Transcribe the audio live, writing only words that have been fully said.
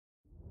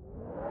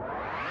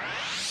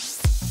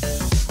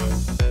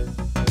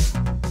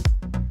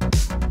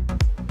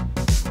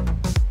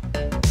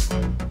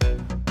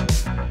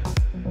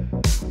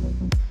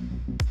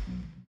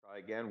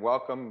and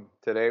welcome.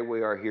 Today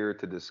we are here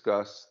to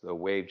discuss the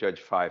WaveJudge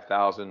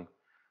 5000,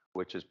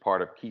 which is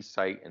part of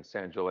Keysight and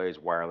Sanjole's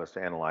wireless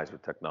analyzer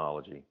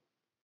technology.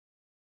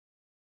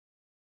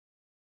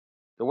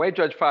 The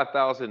WaveJudge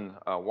 5000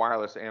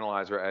 wireless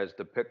analyzer, as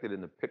depicted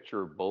in the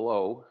picture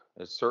below,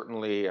 is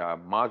certainly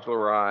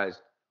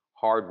modularized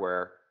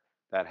hardware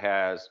that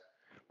has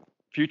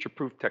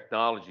future-proof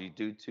technology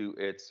due to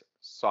its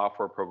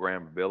software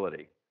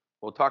programmability.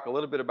 We'll talk a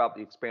little bit about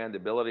the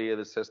expandability of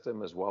the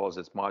system as well as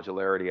its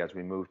modularity as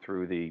we move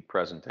through the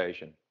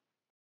presentation.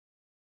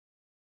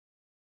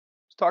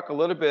 Let's talk a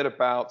little bit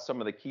about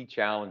some of the key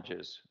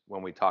challenges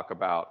when we talk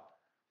about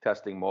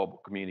testing mobile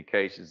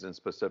communications and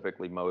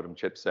specifically modem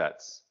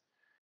chipsets.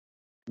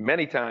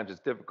 Many times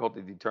it's difficult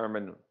to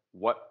determine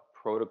what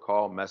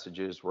protocol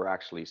messages were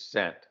actually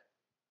sent,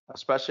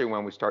 especially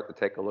when we start to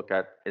take a look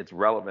at its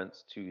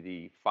relevance to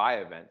the PHY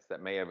events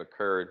that may have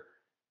occurred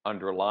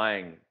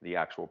underlying the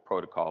actual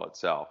protocol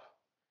itself.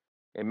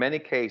 In many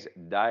cases,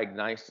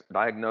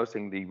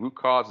 diagnosing the root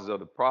causes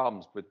of the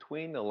problems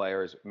between the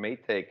layers may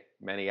take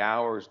many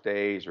hours,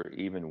 days, or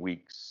even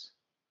weeks.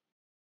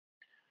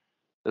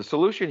 The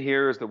solution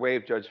here is the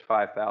WaveJudge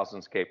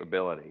 5000's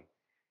capability.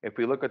 If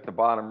we look at the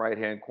bottom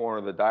right-hand corner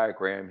of the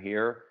diagram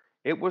here,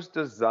 it was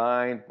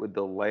designed with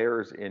the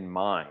layers in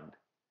mind.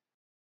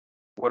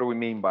 What do we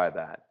mean by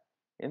that?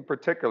 In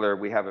particular,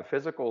 we have a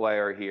physical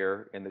layer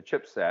here in the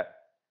chipset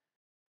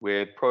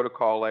with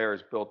protocol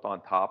layers built on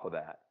top of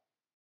that.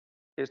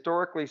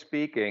 Historically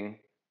speaking,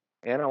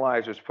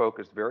 analyzers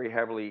focused very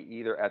heavily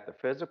either at the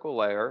physical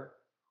layer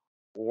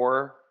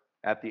or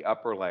at the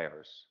upper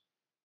layers.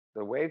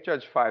 The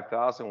WaveJudge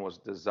 5000 was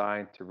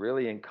designed to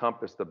really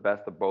encompass the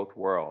best of both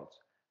worlds,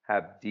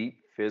 have deep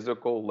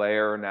physical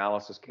layer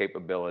analysis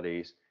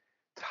capabilities,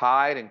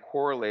 tied and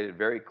correlated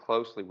very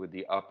closely with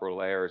the upper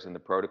layers in the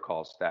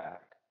protocol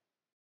stack.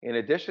 In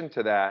addition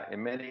to that,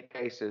 in many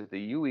cases, the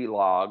UE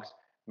logs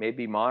may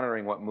be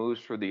monitoring what moves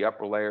through the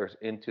upper layers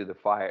into the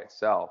PHY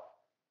itself.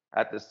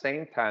 At the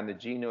same time, the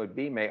G node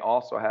B may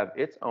also have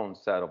its own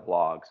set of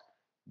logs,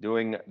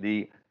 doing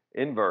the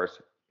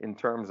inverse in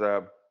terms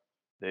of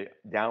the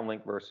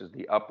downlink versus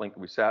the uplink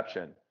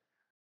reception.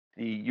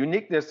 The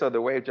uniqueness of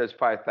the WaveJudge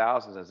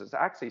 5000 is it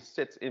actually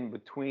sits in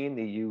between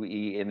the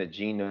UE and the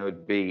G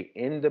node B,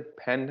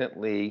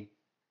 independently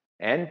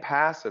and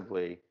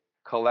passively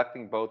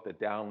collecting both the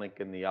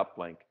downlink and the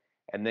uplink,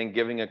 and then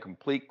giving a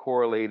complete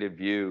correlated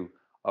view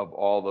of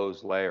all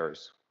those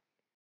layers.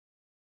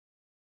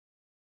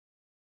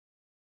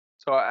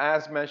 So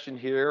as mentioned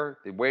here,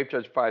 the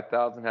WaveJudge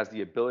 5000 has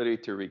the ability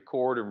to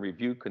record and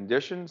review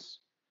conditions.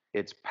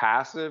 It's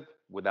passive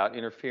without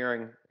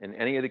interfering in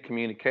any of the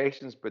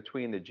communications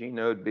between the G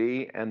node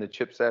B and the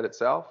chipset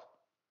itself.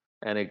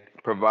 And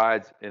it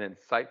provides an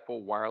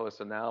insightful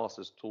wireless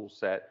analysis tool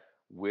set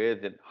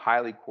with a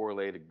highly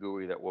correlated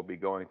GUI that we'll be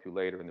going through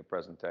later in the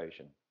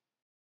presentation.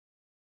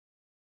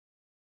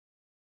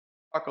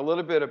 Talk a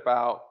little bit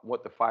about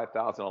what the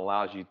 5000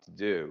 allows you to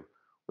do.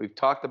 We've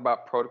talked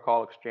about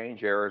protocol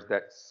exchange errors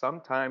that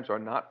sometimes are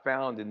not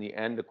found in the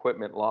end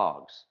equipment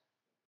logs.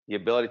 The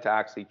ability to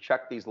actually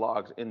check these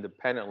logs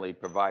independently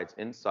provides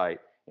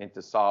insight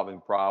into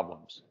solving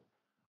problems.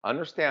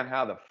 Understand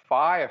how the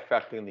PHY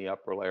affecting the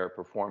upper layer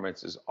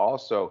performance is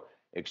also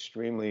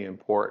extremely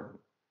important.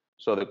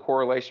 So the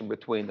correlation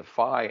between the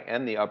PHY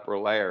and the upper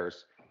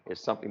layers is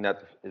something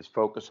that is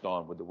focused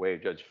on with the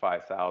WaveJudge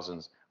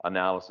 5000's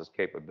analysis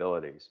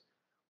capabilities.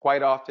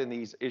 Quite often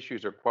these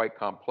issues are quite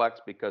complex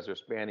because they're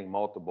spanning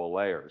multiple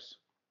layers.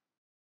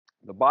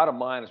 The bottom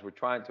line is we're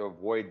trying to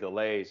avoid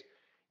delays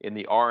in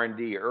the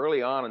R&D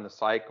early on in the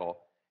cycle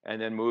and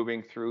then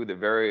moving through the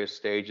various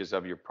stages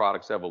of your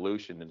product's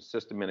evolution in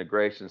system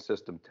integration,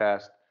 system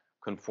test,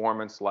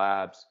 conformance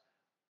labs,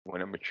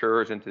 when it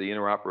matures into the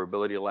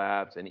interoperability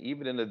labs, and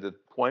even into the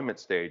deployment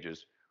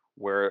stages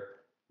where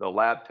the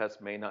lab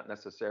tests may not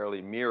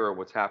necessarily mirror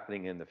what's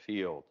happening in the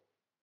field.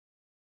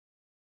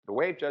 The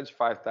WaveJudge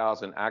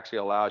 5000 actually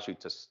allows you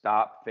to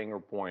stop finger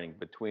pointing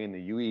between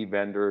the UE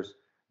vendors,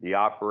 the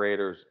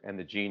operators, and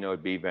the G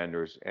node B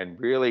vendors, and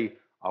really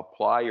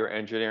apply your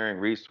engineering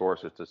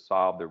resources to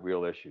solve the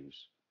real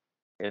issues.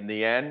 In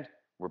the end,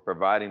 we're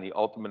providing the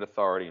ultimate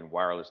authority in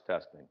wireless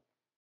testing.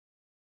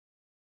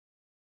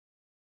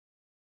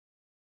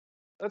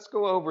 Let's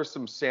go over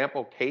some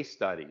sample case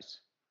studies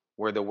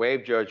where the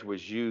WaveJudge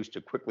was used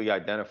to quickly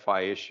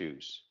identify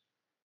issues.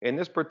 In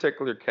this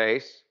particular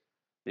case,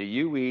 the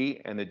UE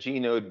and the G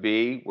node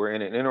B were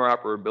in an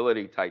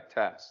interoperability type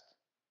test.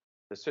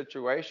 The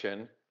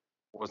situation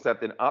was that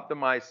the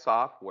optimized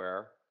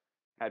software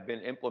had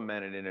been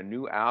implemented in a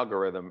new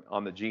algorithm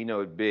on the G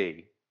node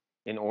B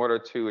in order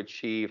to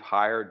achieve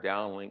higher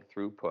downlink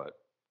throughput.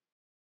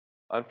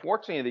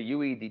 Unfortunately, the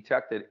UE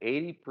detected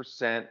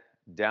 80%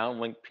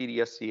 downlink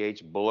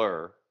PDSCH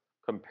blur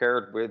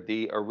compared with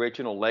the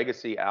original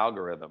legacy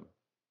algorithm.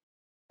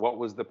 What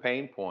was the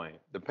pain point?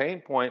 The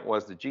pain point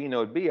was the G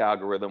node B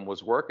algorithm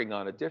was working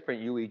on a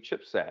different UE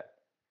chipset,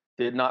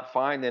 did not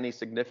find any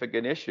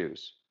significant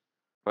issues.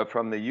 But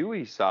from the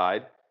UE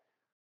side,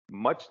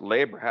 Much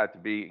labor had to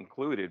be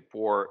included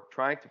for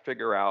trying to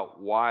figure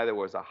out why there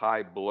was a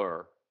high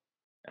blur.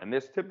 And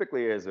this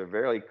typically is a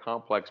very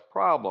complex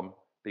problem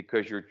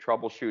because you're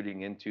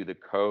troubleshooting into the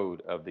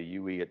code of the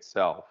UE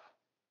itself.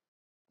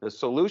 The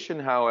solution,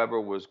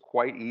 however, was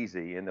quite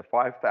easy, and the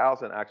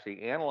 5000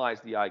 actually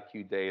analyzed the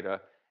IQ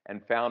data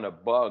and found a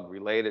bug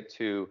related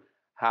to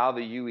how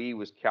the UE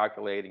was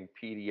calculating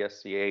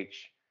PDSCH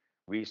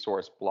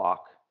resource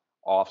block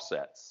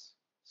offsets.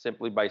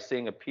 Simply by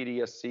seeing a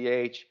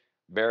PDSCH,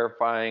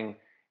 verifying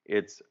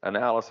its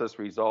analysis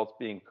results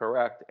being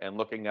correct, and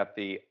looking at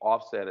the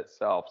offset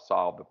itself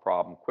solved the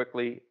problem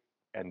quickly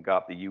and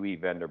got the UE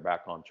vendor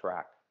back on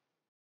track.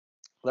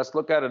 Let's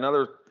look at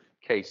another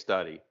case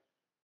study.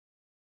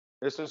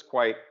 This is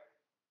quite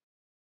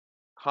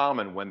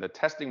common when the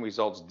testing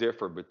results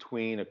differ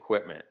between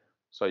equipment.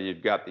 So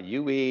you've got the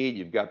UE,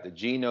 you've got the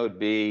G node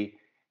B,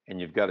 and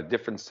you've got a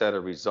different set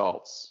of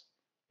results.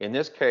 In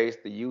this case,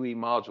 the UE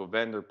module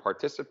vendor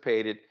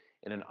participated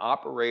in an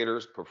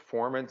operator's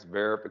performance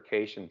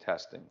verification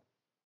testing.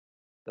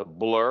 The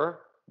blur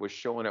was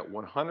shown at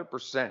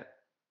 100%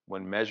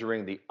 when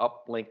measuring the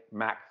uplink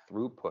MAC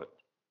throughput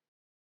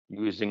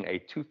using a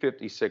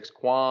 256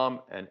 QAM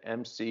and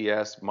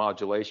MCS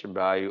modulation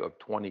value of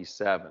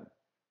 27.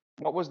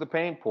 What was the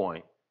pain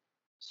point?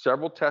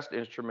 Several test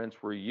instruments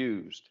were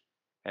used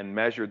and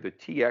measured the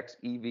TX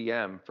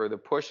EVM for the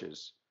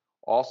pushes,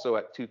 also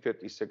at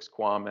 256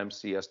 QAM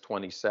MCS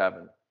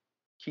 27.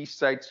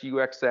 Keysight's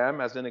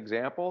UXM, as an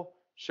example,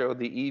 showed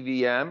the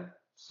EVM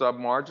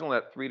submarginal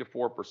at 3 to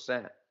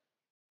 4%.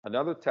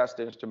 Another test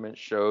instrument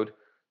showed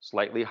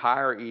slightly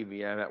higher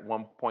EVM at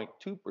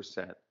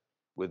 1.2%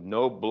 with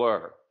no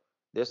blur.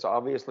 This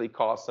obviously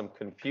caused some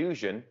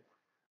confusion.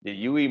 The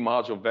UE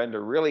module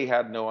vendor really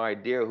had no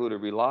idea who to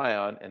rely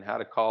on and how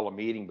to call a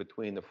meeting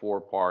between the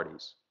four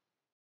parties.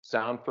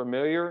 Sound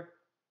familiar?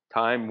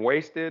 Time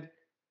wasted?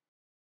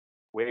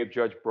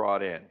 WaveJudge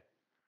brought in.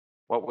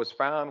 What was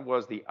found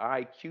was the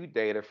IQ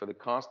data for the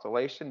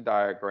constellation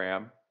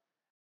diagram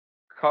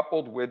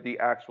coupled with the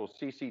actual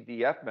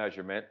CCDF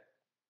measurement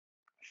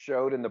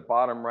showed in the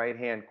bottom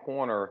right-hand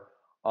corner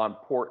on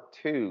port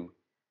 2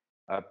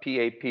 a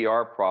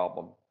PAPR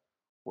problem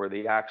where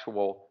the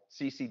actual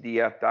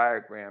CCDF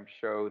diagram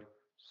showed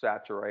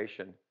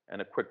saturation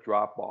and a quick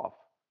drop-off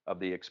of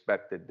the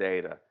expected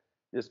data.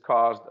 This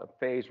caused a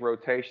phase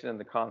rotation in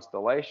the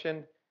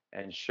constellation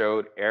and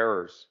showed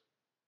errors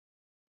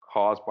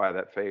caused by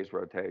that phase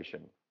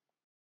rotation.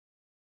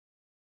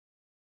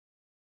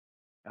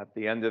 At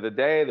the end of the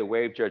day, the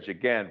WaveJudge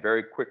again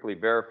very quickly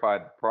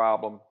verified the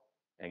problem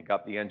and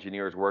got the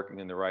engineers working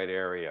in the right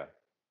area.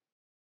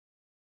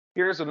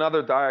 Here's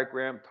another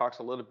diagram, talks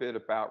a little bit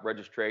about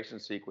registration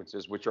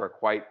sequences, which are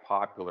quite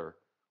popular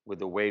with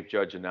the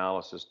WaveJudge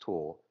analysis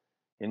tool.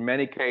 In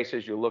many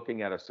cases, you're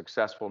looking at a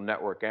successful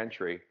network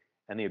entry,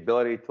 and the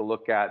ability to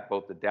look at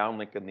both the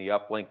downlink and the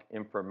uplink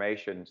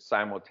information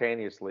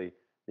simultaneously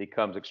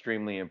becomes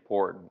extremely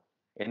important.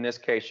 In this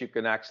case, you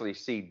can actually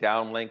see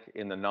downlink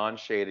in the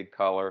non-shaded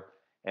color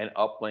and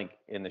uplink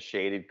in the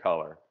shaded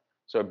color.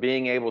 So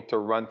being able to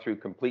run through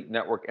complete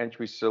network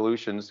entry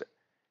solutions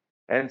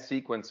and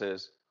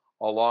sequences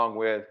along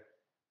with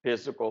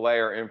physical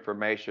layer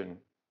information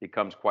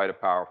becomes quite a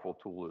powerful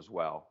tool as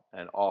well,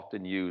 and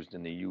often used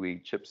in the UE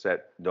chipset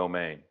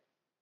domain.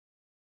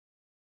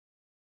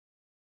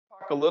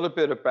 Talk a little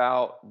bit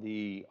about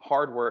the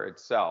hardware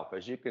itself.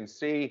 As you can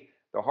see,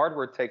 the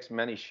hardware takes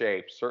many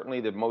shapes.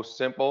 Certainly the most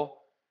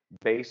simple,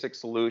 basic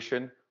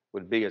solution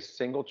would be a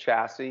single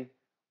chassis,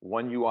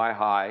 one UI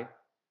high,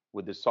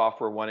 with the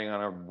software running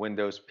on a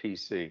Windows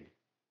PC.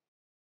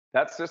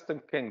 That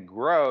system can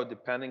grow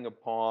depending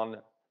upon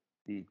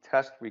the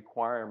test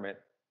requirement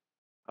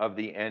of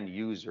the end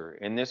user.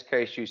 In this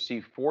case, you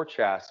see 4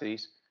 chassis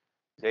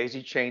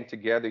daisy chained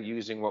together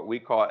using what we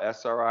call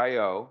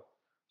SRIO.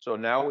 So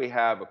now we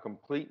have a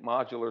complete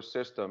modular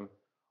system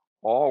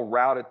all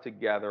routed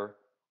together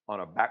on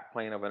a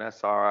backplane of an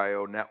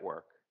SRIO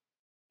network.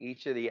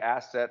 Each of the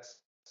assets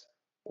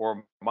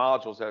or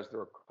modules, as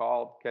they're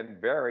called, can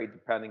vary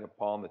depending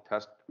upon the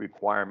test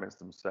requirements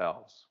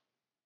themselves.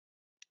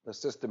 The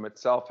system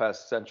itself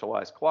has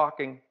centralized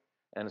clocking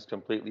and is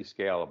completely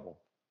scalable.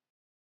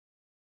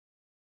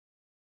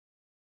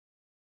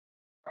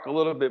 Talk a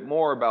little bit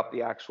more about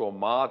the actual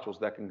modules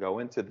that can go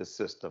into the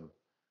system.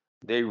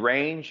 They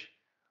range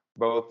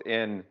both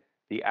in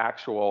the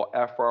actual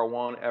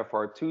FR1,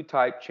 FR2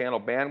 type channel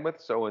bandwidth.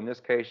 So in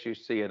this case, you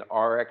see an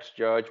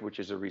WaveJudge, which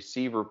is a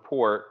receiver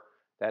port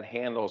that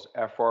handles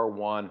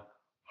FR1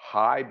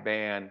 high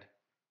band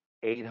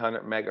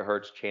 800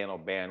 megahertz channel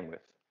bandwidth.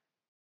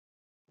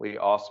 We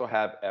also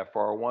have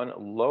FR1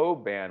 low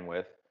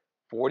bandwidth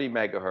 40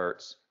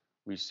 megahertz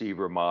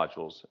receiver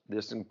modules.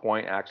 This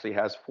point actually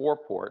has 4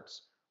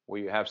 ports where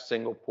you have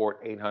single port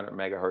 800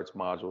 megahertz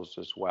modules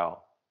as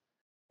well.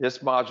 This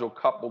module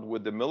coupled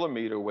with the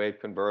millimeter wave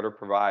converter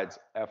provides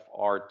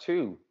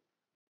FR2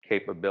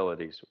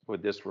 capabilities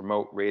with this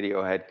remote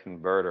radio head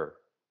converter.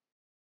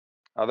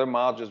 Other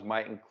modules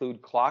might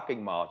include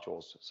clocking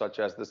modules such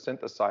as the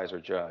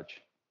synthesizer judge.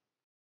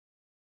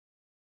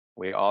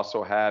 We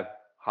also have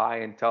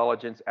high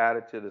intelligence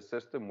added to the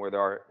system with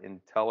our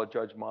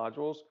IntelliJudge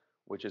modules,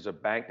 which is a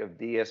bank of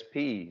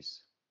DSPs.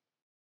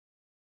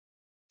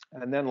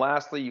 And then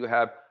lastly, you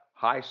have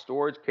high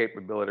storage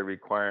capability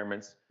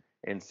requirements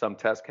in some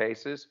test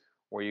cases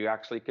where you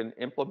actually can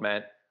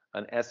implement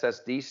an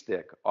SSD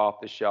stick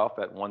off the shelf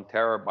at 1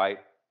 TB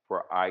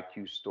for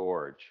IQ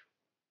storage.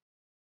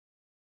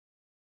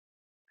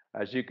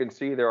 As you can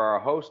see, there are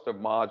a host of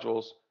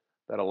modules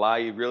that allow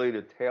you really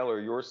to tailor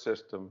your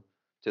system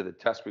to the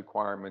test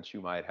requirements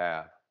you might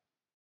have.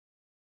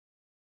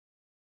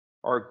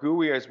 Our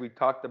GUI, as we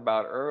talked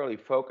about early,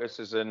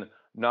 focuses in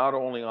not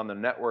only on the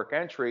network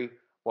entry,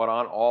 but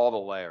on all the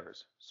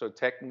layers. So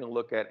taking a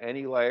look at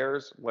any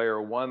layers,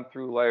 layer 1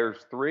 through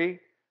layers 3,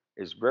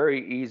 is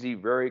very easy,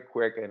 very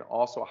quick, and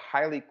also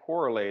highly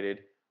correlated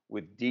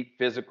with deep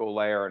physical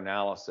layer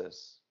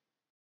analysis.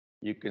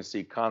 You can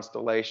see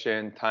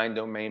constellation, time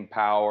domain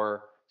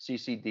power,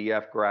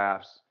 CCDF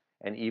graphs,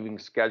 and even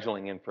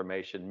scheduling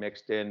information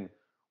mixed in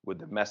with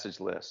the message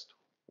list.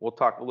 We'll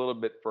talk a little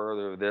bit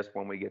further of this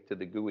when we get to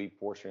the GUI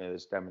portion of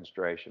this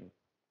demonstration.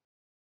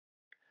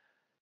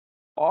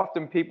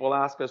 Often people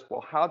ask us,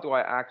 well, how do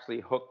I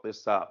actually hook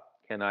this up?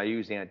 Can I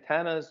use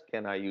antennas?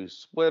 Can I use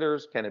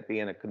splitters? Can it be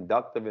in a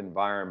conductive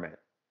environment?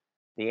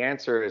 The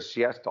answer is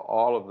yes to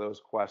all of those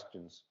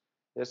questions.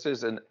 This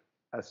is a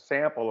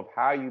sample of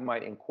how you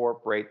might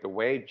incorporate the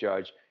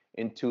WaveJudge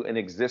into an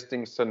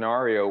existing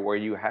scenario where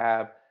you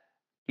have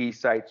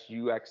Keysight's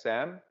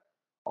UXM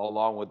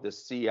along with the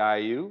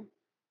CIU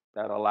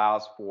that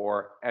allows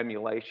for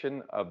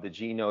emulation of the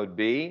G Node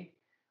B.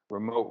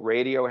 Remote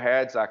radio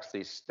heads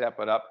actually step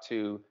it up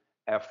to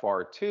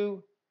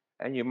FR2,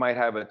 and you might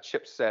have a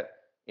chipset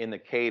in the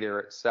cater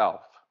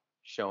itself,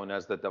 shown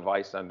as the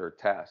device under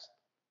test.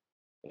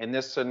 In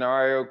this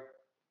scenario,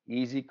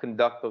 easy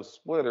conductive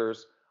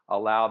splitters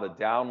allow the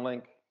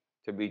downlink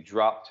to be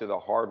dropped to the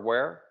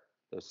hardware,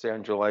 the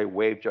Sanjole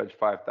WaveJudge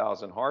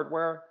 5000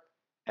 hardware,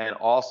 and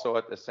also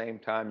at the same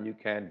time you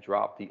can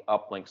drop the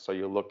uplink, so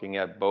you're looking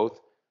at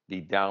both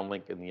the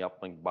downlink and the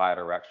uplink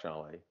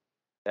bidirectionally.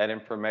 That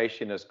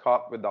information is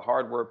caught with the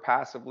hardware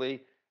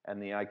passively,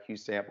 and the IQ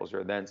samples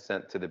are then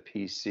sent to the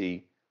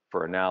PC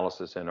for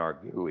analysis in our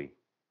GUI.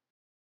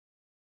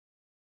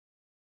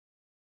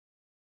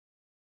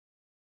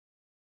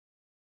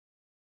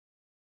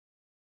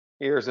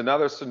 Here's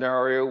another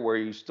scenario where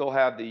you still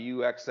have the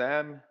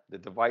UXM, the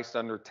device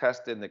under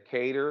test in the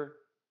cater.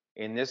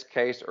 In this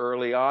case,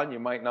 early on, you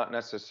might not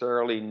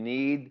necessarily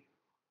need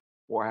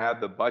or have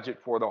the budget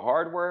for the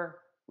hardware.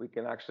 We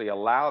can actually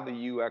allow the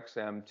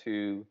UXM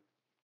to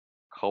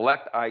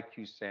collect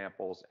IQ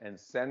samples and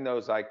send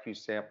those IQ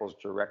samples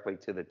directly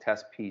to the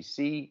test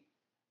PC,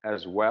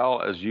 as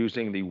well as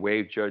using the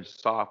WaveJudge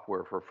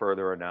software for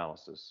further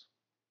analysis.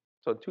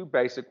 So two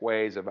basic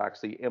ways of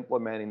actually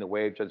implementing the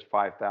WaveJudge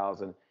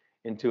 5000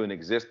 into an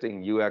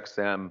existing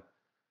UXM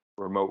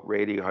remote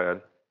radio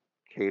head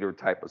cater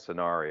type of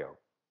scenario.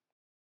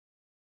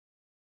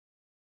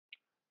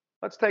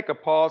 Let's take a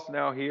pause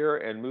now here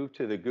and move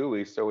to the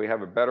GUI so we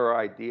have a better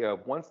idea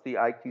of once the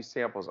IQ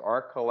samples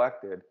are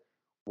collected,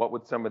 what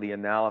would some of the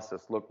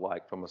analysis look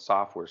like from a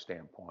software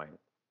standpoint?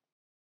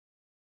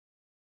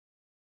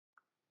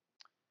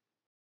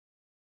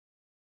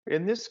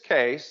 In this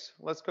case,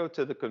 let's go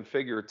to the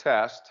configure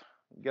test,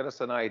 get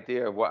us an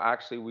idea of what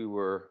actually we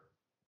were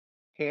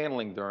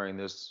handling during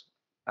this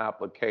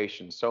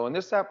application. So in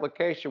this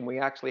application, we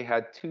actually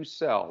had two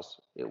cells.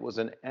 It was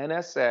an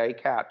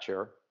NSA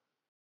capture,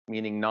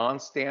 meaning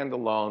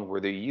non-standalone,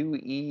 where the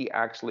UE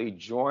actually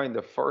joined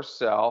the first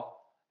cell,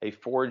 a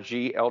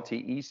 4G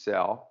LTE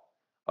cell,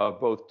 of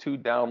both two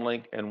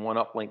downlink and one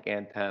uplink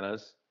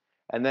antennas.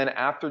 And then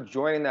after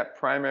joining that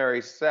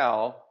primary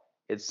cell,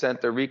 it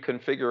sent a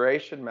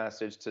reconfiguration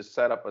message to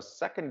set up a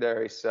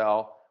secondary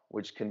cell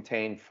which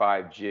contained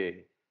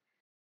 5G.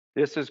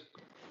 This is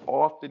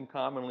often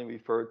commonly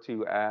referred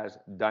to as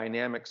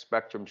dynamic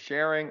spectrum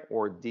sharing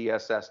or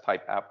DSS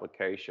type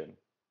application.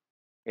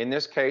 In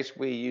this case,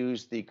 we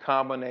use the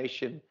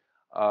combination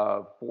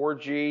of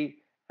 4G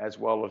as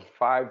well as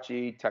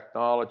 5G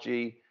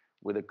technology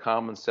with a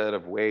common set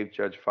of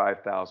WaveJudge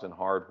 5000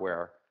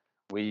 hardware.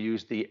 We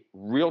use the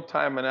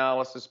real-time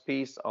analysis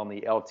piece on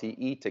the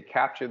LTE to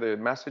capture the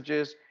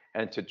messages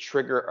and to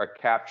trigger a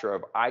capture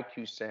of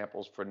IQ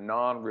samples for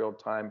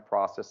non-real-time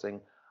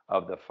processing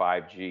of the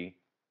 5G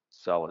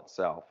cell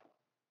itself.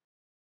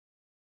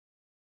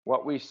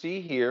 What we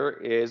see here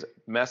is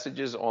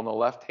messages on the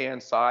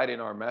left-hand side in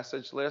our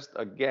message list.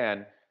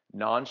 Again,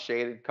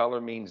 non-shaded color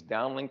means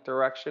downlink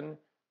direction.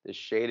 The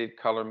shaded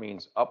color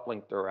means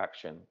uplink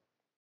direction.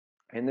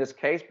 In this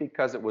case,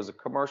 because it was a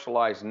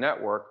commercialized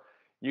network,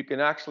 you can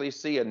actually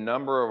see a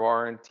number of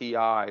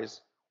RNTIs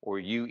or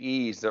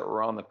UEs that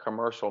were on the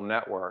commercial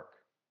network.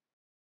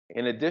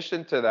 In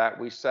addition to that,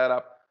 we set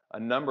up a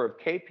number of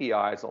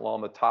KPIs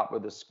along the top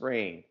of the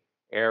screen: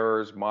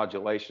 errors,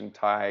 modulation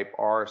type,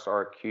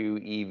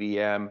 RSRQ,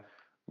 EVM.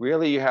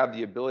 Really, you have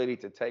the ability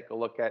to take a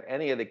look at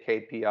any of the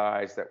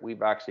KPIs that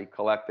we've actually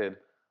collected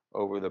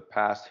over the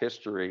past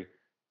history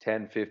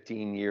 10,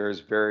 15 years,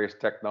 various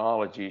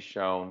technologies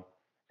shown,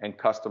 and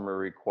customer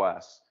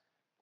requests.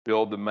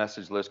 Build the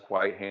message list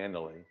quite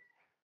handily.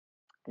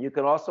 You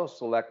can also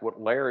select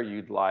what layer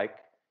you'd like,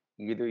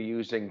 either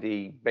using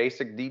the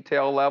basic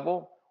detail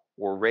level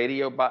or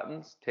radio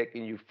buttons,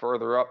 taking you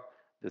further up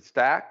the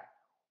stack,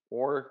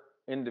 or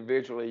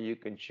individually you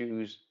can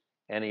choose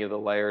any of the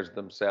layers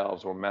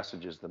themselves or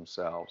messages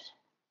themselves.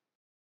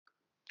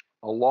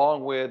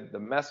 Along with the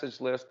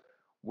message list,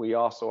 we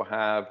also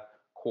have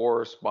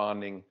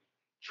corresponding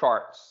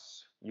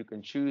charts. You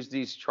can choose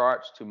these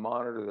charts to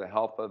monitor the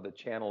health of the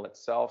channel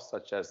itself,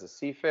 such as the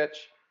CFITch.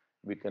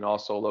 We can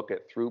also look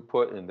at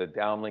throughput in the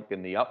downlink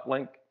and the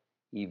uplink,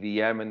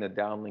 EVM in the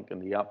downlink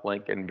and the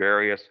uplink, and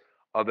various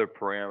other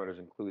parameters,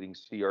 including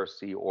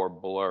CRC or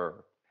blur.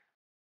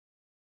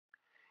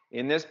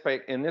 In this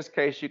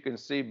case, you can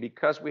see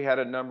because we had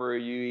a number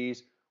of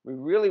UEs, we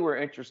really were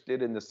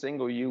interested in the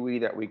single UE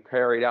that we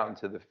carried out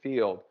into the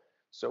field.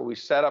 So we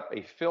set up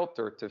a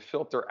filter to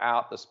filter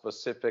out the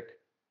specific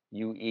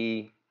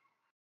UE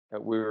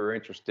that we were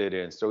interested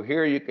in. So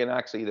here you can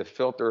actually, the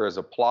filter is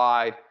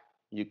applied.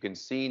 You can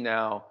see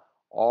now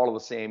all of the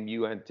same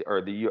UNT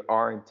or the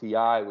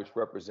RNTI, which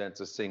represents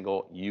a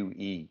single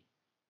UE.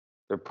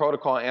 The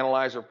protocol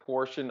analyzer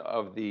portion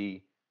of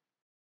the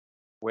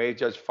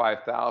WaveJudge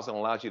 5000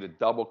 allows you to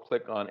double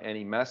click on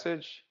any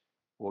message.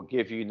 Will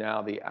give you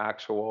now the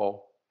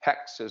actual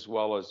hex as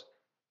well as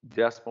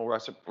decimal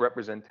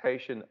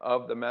representation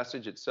of the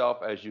message itself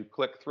as you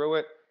click through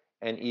it,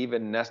 and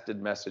even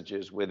nested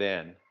messages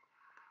within.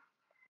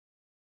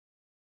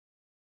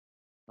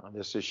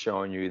 This is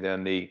showing you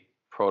then the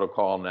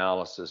protocol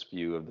analysis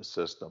view of the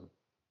system.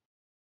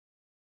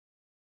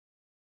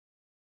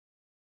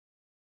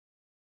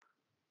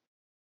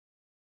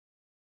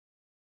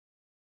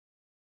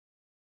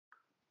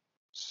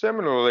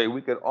 Similarly,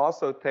 we could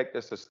also take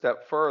this a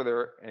step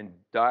further and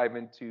dive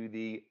into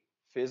the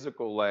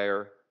physical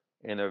layer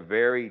in a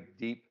very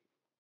deep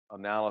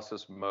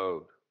analysis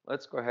mode.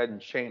 Let's go ahead and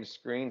change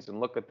screens and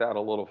look at that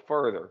a little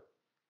further.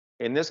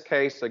 In this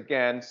case,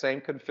 again,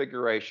 same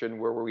configuration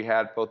where we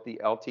had both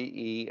the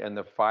LTE and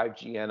the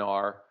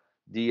 5GNR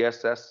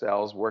DSS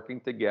cells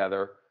working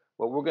together,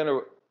 but we're going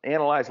to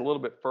analyze a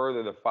little bit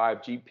further the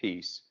 5G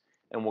piece,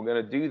 and we're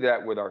going to do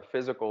that with our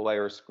physical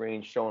layer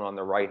screen shown on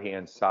the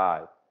right-hand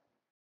side.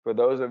 For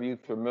those of you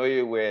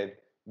familiar with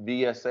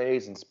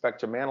VSAs and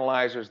spectrum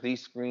analyzers,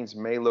 these screens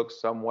may look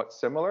somewhat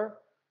similar.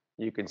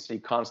 You can see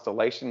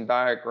constellation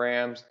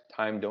diagrams,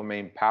 time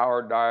domain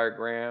power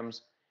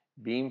diagrams,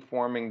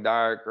 beamforming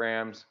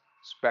diagrams,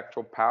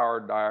 spectral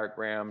power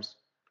diagrams,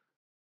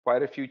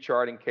 quite a few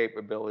charting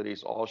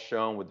capabilities, all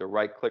shown with the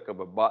right click of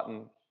a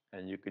button,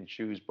 and you can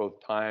choose both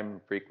time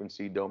and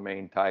frequency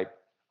domain type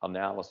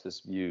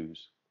analysis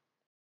views.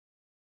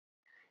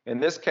 In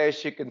this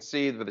case, you can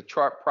see that the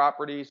chart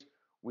properties,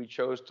 we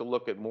chose to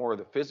look at more of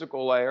the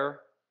physical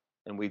layer,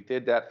 and we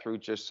did that through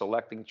just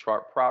selecting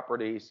chart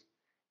properties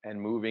and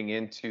moving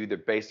into the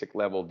basic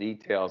level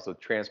details of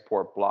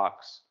transport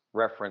blocks,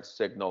 reference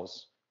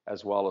signals,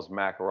 as well as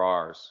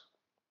macRARs.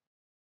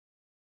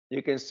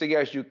 You can see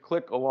as you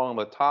click along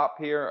the top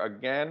here,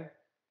 again,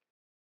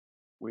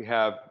 we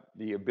have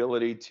the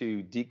ability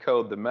to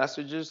decode the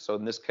messages. So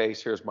in this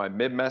case, here's my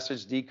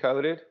mid-message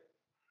decoded.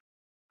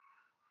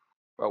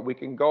 But we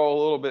can go a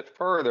little bit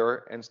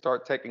further and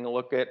start taking a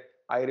look at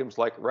items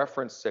like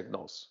reference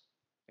signals.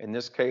 In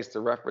this case, the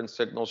reference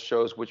signal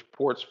shows which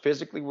ports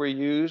physically were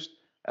used,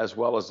 as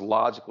well as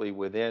logically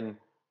within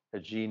a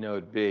G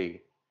node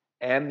B,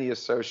 and the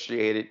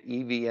associated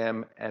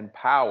EVM and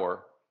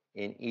power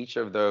in each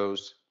of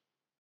those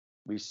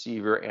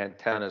receiver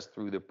antennas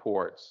through the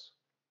ports.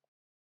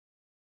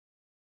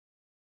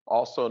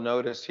 Also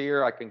notice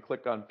here, I can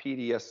click on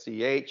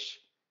PDSCH.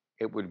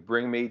 It would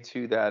bring me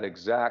to that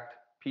exact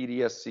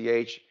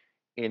PDSCH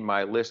in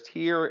my list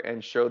here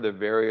and show the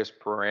various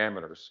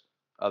parameters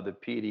of the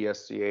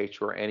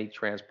PDSCH or any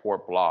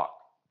transport block.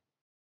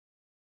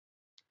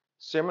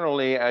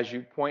 Similarly, as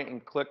you point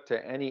and click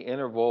to any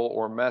interval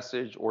or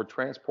message or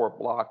transport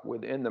block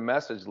within the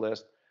message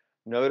list,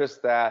 notice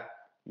that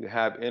you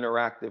have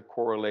interactive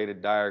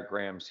correlated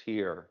diagrams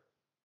here.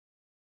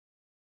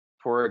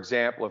 For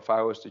example, if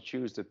I was to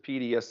choose the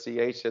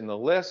PDSCH in the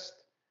list,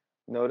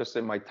 notice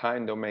in my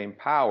time domain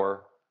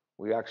power,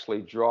 we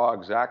actually draw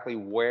exactly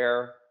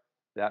where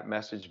that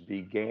message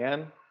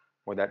began,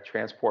 where that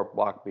transport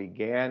block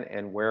began,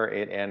 and where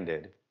it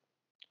ended,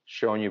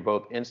 showing you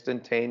both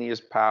instantaneous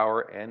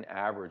power and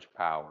average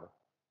power.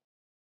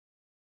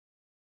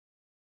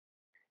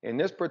 In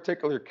this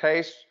particular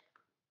case,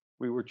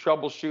 we were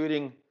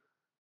troubleshooting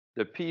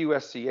the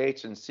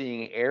PUSCH and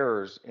seeing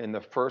errors in the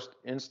first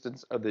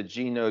instance of the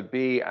G node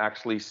B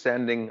actually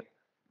sending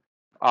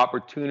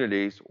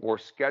opportunities or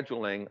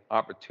scheduling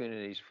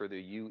opportunities for the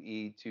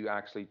UE to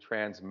actually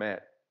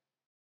transmit.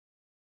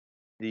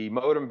 The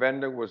modem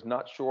vendor was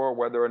not sure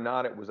whether or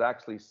not it was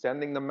actually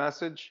sending the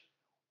message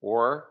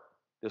or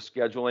the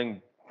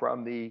scheduling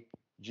from the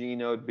G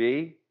node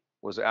B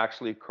was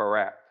actually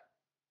correct.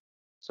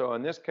 So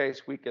in this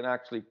case, we can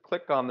actually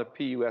click on the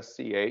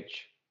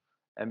PUSCH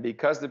And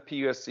because the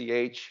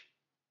PUSCH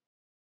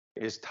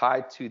is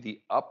tied to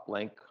the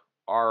uplink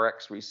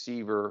RX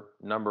receiver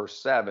number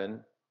 7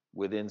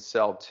 within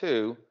cell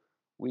 2,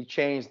 we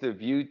change the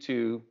view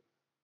to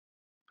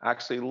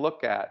actually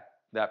look at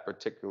that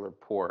particular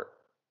port.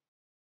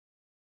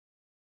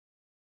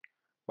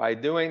 By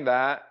doing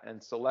that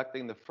and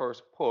selecting the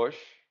first push,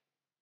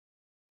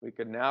 we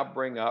can now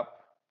bring up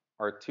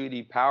our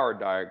 2D power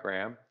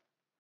diagram,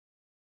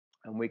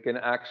 and we can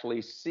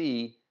actually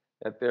see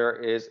that there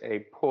is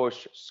a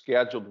push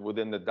scheduled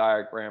within the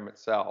diagram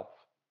itself.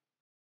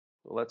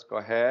 So let's go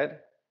ahead,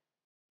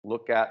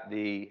 look at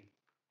the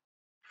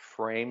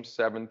frame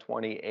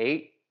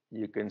 728.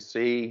 You can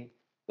see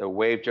the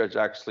WaveJudge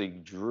actually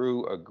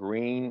drew a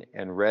green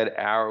and red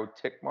arrow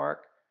tick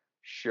mark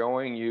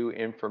showing you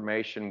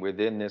information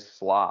within this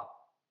slot.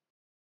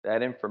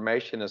 That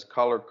information is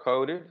color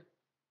coded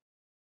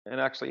and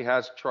actually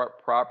has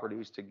chart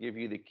properties to give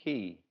you the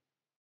key.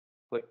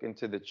 Click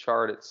into the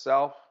chart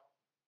itself.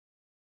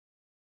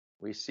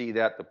 We see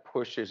that the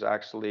push is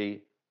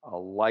actually a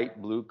light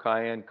blue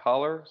cyan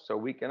color, so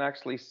we can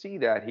actually see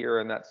that here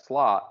in that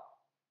slot.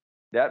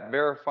 That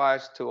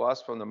verifies to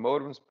us from the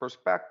modem's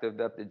perspective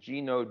that the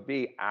G node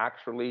B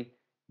actually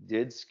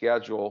did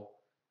schedule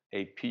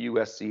a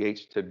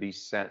PUSCH to be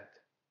sent.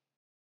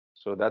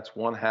 So that's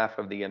one half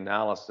of the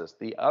analysis.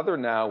 The other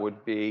now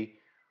would be,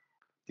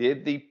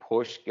 did the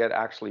push get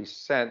actually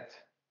sent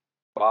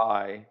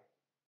by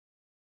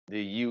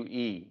the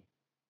UE?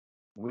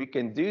 We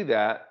can do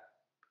that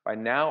by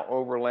now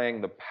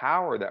overlaying the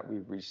power that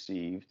we've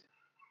received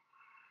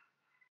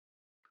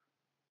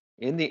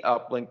in the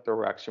uplink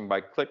direction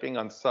by clicking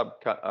on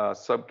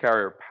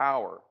subcarrier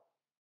power.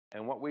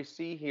 And what we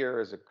see here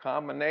is a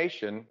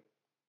combination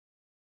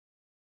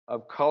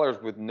of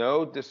colors with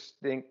no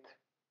distinct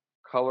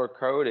color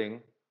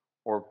coding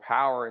or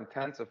power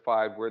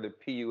intensified where the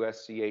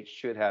PUSCH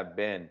should have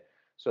been.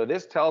 So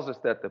this tells us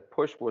that the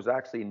push was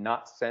actually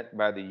not sent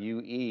by the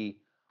UE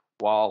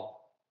while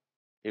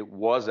it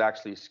was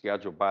actually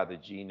scheduled by the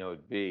G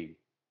node B.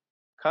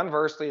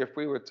 Conversely, if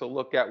we were to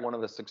look at one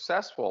of the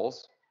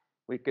successfuls,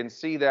 we can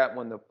see that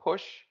when the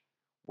push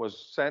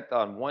was sent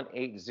on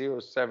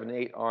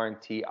 18078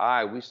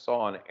 RNTI, we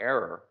saw an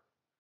error.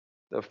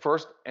 The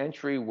first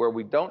entry where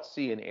we don't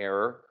see an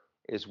error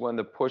is when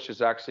the push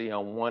is actually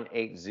on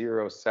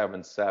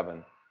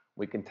 18077.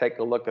 We can take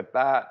a look at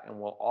that, and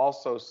we'll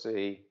also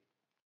see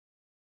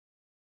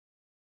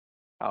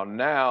how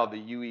now the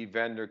UE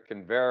vendor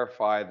can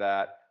verify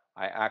that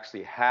I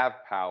actually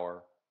have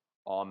power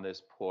on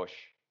this push.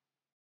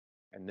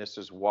 And this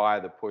is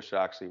why the push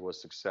actually was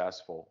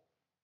successful.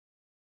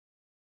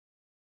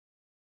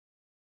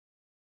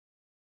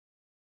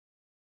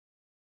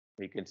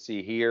 You can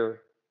see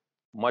here,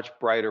 much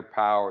brighter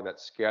power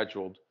that's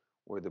scheduled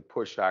where the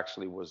push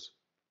actually was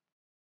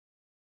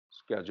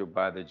scheduled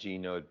by the G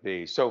node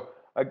B. So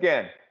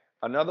again,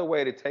 another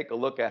way to take a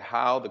look at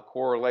how the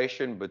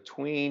correlation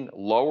between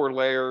lower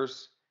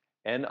layers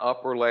and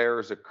upper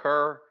layers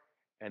occur,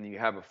 and you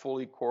have a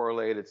fully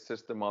correlated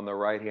system on the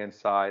right-hand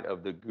side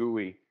of the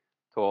GUI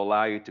to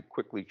allow you to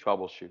quickly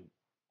troubleshoot.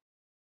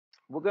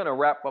 We're going to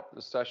wrap up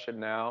the session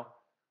now.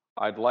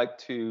 I'd like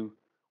to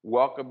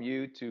welcome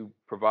you to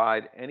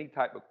provide any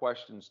type of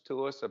questions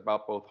to us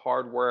about both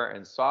hardware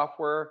and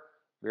software.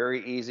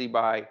 Very easy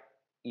by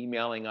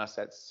emailing us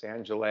at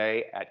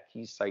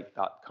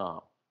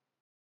sanjole@keysight.com.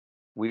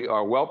 We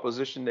are well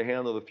positioned to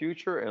handle the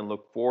future and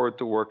look forward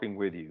to working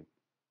with you.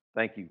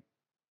 Thank you.